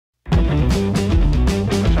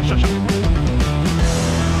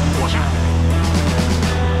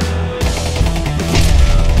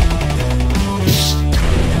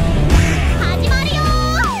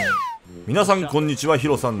皆さんこんにちはひ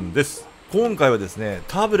ろさんです。今回はですね、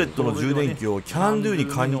タブレットの充電器をキャンドゥに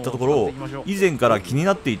買いに行ったところ、以前から気に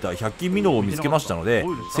なっていた100均ミノを見つけましたので、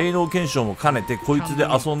性能検証も兼ねてこいつで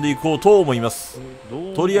遊んでいこうと思います。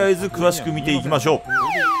とりあえず詳しく見ていきましょ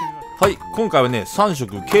う。はい、今回はね3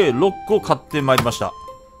色計6個買ってまいりました。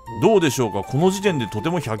どうでしょうか、この時点でとて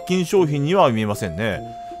も100均商品には見えませんね。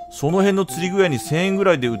その辺の釣り具屋に1000円ぐ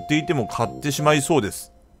らいで売っていても買ってしまいそうで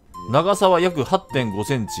す。長さは約 8.5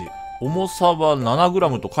 センチ、重さは7グラ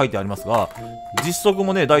ムと書いてありますが、実測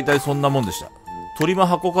もねだいたいそんなもんでした。鳥間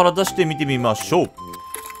箱から出して見てみましょう。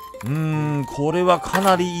これはか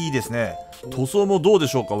なりいいですね。塗装もどうで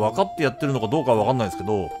しょうか、分かってやってるのかどうかは分かんないですけ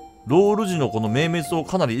ど、ロール時のこの明滅を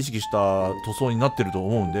かなり意識した塗装になってると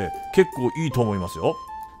思うんで、結構いいと思いますよ。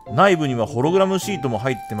内部にはホログラムシートも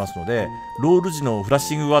入ってますので、ロール時のフラッ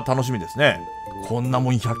シングが楽しみですね。こんなも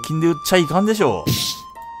ん100均で売っちゃいかんでしょう。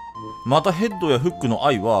またヘッドやフックの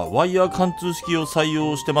アイはワイヤー貫通式を採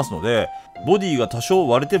用してますので、ボディが多少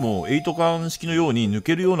割れても8貫式のように抜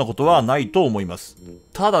けるようなことはないと思います。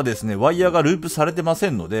ただですね、ワイヤーがループされてませ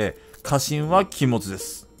んので、過信は禁物で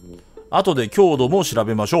す。後で強度も調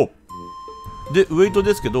べましょう。で、ウエイト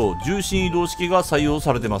ですけど重心移動式が採用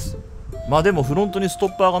されてます。まあでもフロントにスト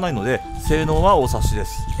ッパーがないので性能はお察しで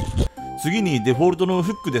す。次にデフォルトの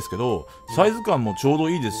フックですけど、サイズ感もちょうど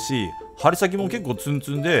いいですし、針先も結構ツン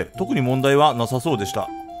ツンで特に問題はなさそうでした。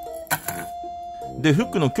で、フッ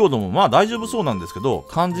クの強度もまあ大丈夫そうなんですけど、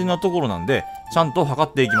肝心なところなんでちゃんと測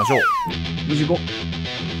っていきましょう。55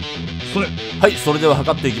それはい、それでは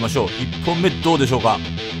測っていきましょう。1本目どうでしょうか。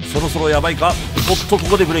そろそろやばいか。おっと、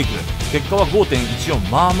ここでブレイク。結果は 5.14、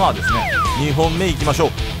まあまあですね。2本目いきましょ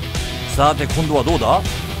う。さて今度はどうだ。こ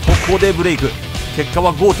こでブレイク。結果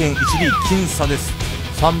は 5.12、僅差です。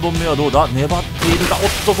3本目はどうだ。粘っているが、おっ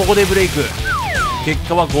とここでブレイク。結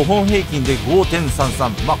果は5本平均で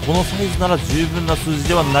 5.33。まあこのサイズなら十分な数字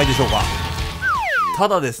ではないでしょうか。た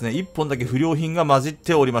だですね、1本だけ不良品が混じっ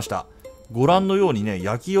ておりました。ご覧のようにね、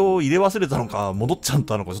焼きを入れ忘れたのか戻っちゃっ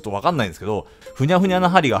たのかちょっと分かんないんですけど、ふにゃふにゃな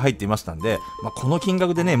針が入っていましたんで、この金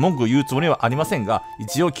額でね文句を言うつもりはありませんが、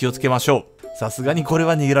一応気をつけましょう。さすがにこれ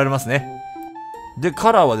は逃げられますね。で、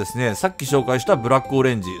カラーはですね、さっき紹介したブラックオ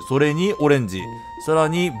レンジ、それにオレンジ、さら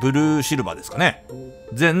にブルーシルバーですかね。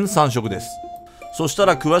全3色です。そした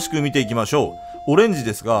ら詳しく見ていきましょう。オレンジ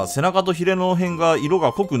ですが、背中とヒレの辺が色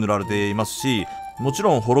が濃く塗られていますし、もち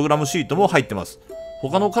ろんホログラムシートも入ってます。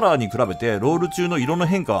他のカラーに比べてロール中の色の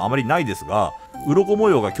変化はあまりないですが、鱗模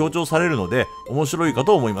様が強調されるので面白いか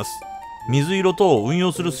と思います。水色と運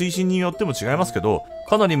用する水深によっても違いますけど、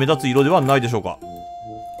かなり目立つ色ではないでしょうか。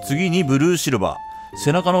次にブルーシルバー。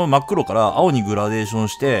背中の真っ黒から青にグラデーション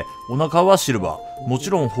して、お腹はシルバー。もち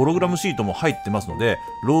ろんホログラムシートも入ってますので、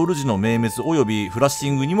ロール時の明滅およびフラッシ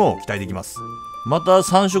ングにも期待できます。また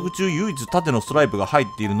3色中唯一縦のストライプが入っ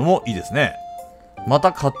ているのもいいですね。また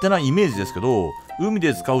勝手なイメージですけど、海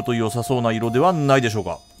で使うと良さそうな色ではないでしょう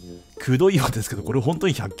か。くどいようですけど、これ本当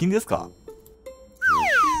に100均ですか。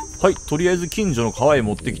はい、とりあえず近所の川へ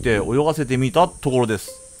持ってきて泳がせてみたところで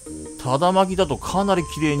す。ただ巻きだとかなり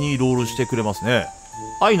綺麗にロールしてくれますね。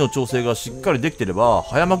愛の調整がしっかりできてれば、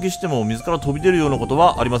早巻きしても水から飛び出るようなこと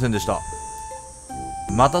はありませんでした。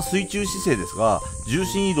また水中姿勢ですが、重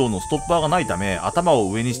心移動のストッパーがないため、頭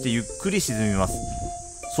を上にしてゆっくり沈みます。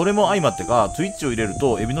それも相まってか、スイッチを入れる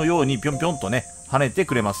とエビのようにぴょんぴょんとね跳ねて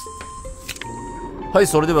くれます。はい、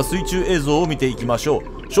それでは水中映像を見ていきましょ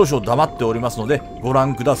う。少々黙っておりますのでご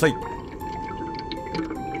覧ください。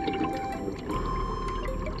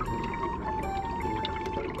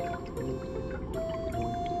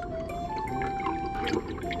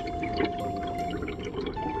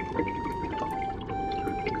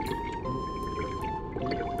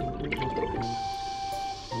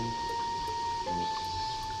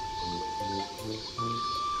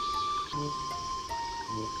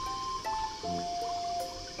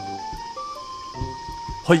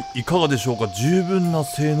はい、いかがでしょうか。十分な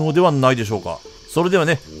性能ではないでしょうか。それでは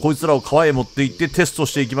ね、こいつらを川へ持って行ってテスト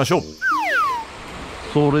していきましょう。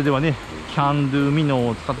それではね、キャンドゥミノ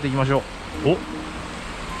ーを使っていきましょう。お、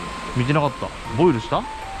見てなかった。ボイルした。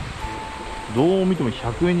どう見ても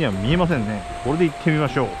100円には見えませんね。これで行ってみま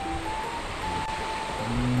しょう。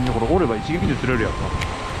これ折れば一撃で釣れるやつだ。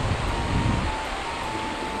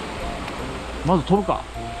まず飛ぶか。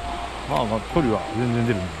まあ距離は全然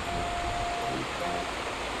出るね。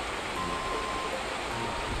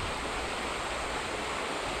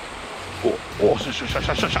おしゃしゃしゃし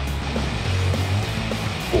ゃしゃしゃ。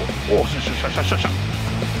おしゃしゃしゃしゃしゃしゃ。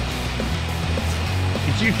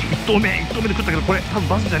一撃1投目で食ったけど、これ多分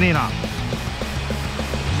バスじゃねえな。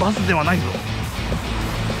バスではないぞ。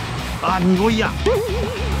あ、濁いや。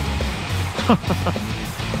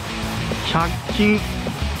100均キ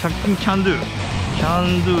ャンドゥ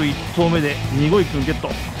1投目でニゴイくんゲット。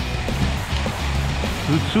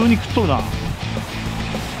普通に食っとるな。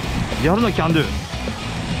やるなキャンド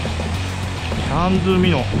ゥ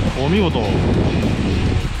ミノお見事。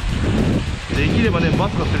できればねバ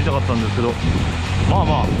スが釣りたかったんですけど、まあ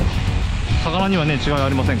まあ魚にはね違いあ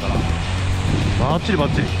りませんから、バッチリバ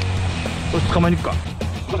ッチリ。これ捕まえに行くか。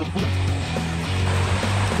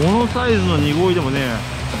このサイズのニゴイでもね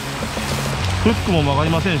フックも曲がり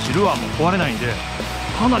ませんし、ルアーも壊れないんで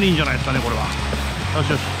かなりいいんじゃないですかねこれは。よし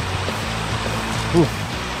よし。お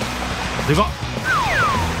でかっ。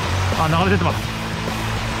あ、流れ出てます。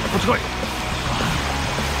こっち来い。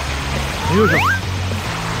よいしょ。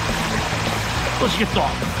よしゲット。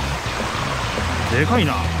でかい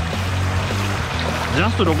な。ジャ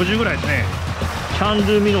スト60ぐらいですね。キャン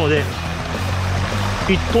ドゥミノーで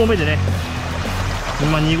1投目でね、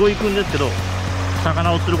今ニゴイくんですけど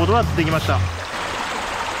魚を釣ることができました。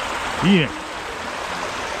いいね、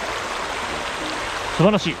素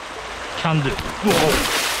晴らしい。キャンドゥ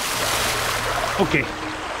オッケー。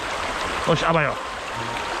よし、あばよ。よ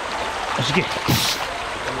し、行け。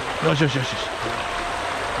よしよしよしよし。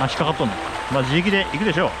あ、引っかかっとんの。まあ自力で行く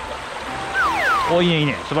でしょう。お、いいねいい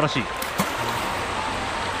ね、素晴らしい。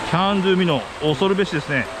キャンドゥミノー恐るべしです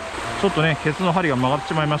ね。ちょっとねケツの針が曲がって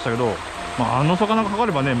しまいましたけど、まあ、あの魚がかか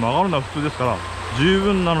ればね曲がるのは普通ですから十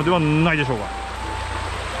分なのではないでしょうか。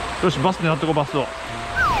よし、バス狙ってこう。バスを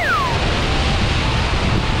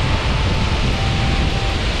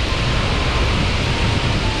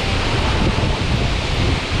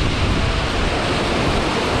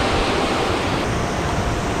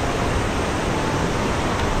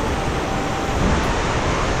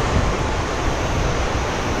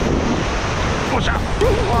よっしゃ。う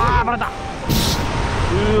わー、バレた。う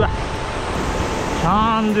わ、キ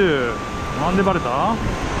ャンドゥなんでバレた。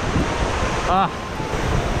あ、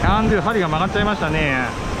キャンドゥ針が曲がっちゃいましたね。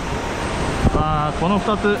あー、この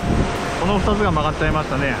2つが曲がっちゃいまし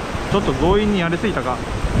たね。ちょっと強引にやりすぎたか。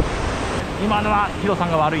今のはヒロさ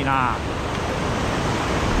んが悪いな。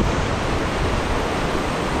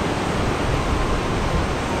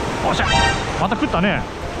おっしゃ、また食ったね。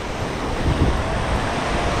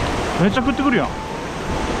めっちゃ食ってくるやん。お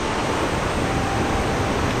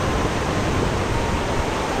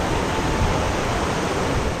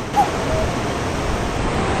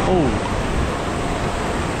う、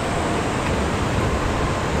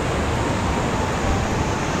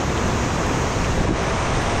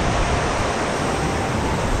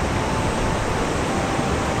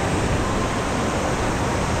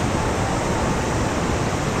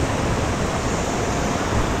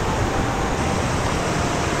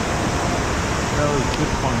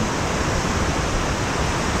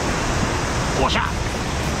おっしゃ、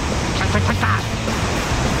来た来た来た来た。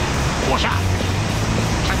おっしゃ、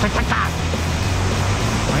来た来た来た来た。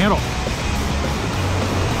なんやろ。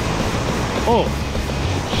おう、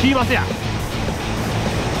シーバスや。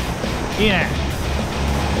いいね、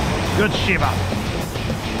グッドシーバス。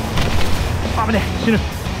あぶね、死ぬ。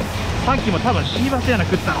さっきも多分シーバスやな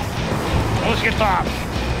食ったの。よしゲット。オ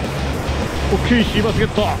ッケー、シーバスゲッ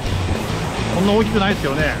ト。こんな大きくないです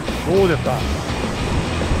よね。どうですか。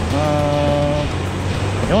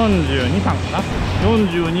42、3かな。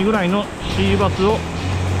42ぐらいのシーバスを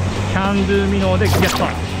キャンドゥミノーでゲット。あ、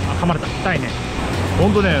噛まれた。痛いね。ほ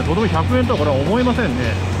んとね、とても100円とはこれは思えません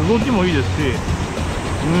ね。動きもいいですし、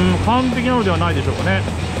完璧なのではないでしょうかね。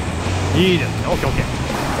いいですね。オッケーオッケー。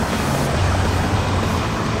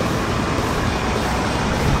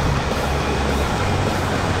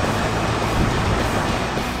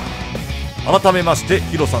改めまして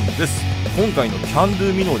ヒロさんです。今回のキャンド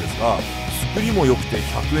ゥミノーですが、作りも良くて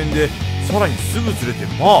100円でさらにすぐ釣れて、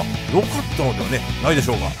まあ良かったのではねないでし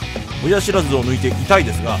ょうか。親知らずを抜いて痛い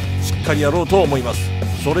ですがしっかりやろうと思います。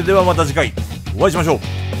それではまた次回お会いしましょう。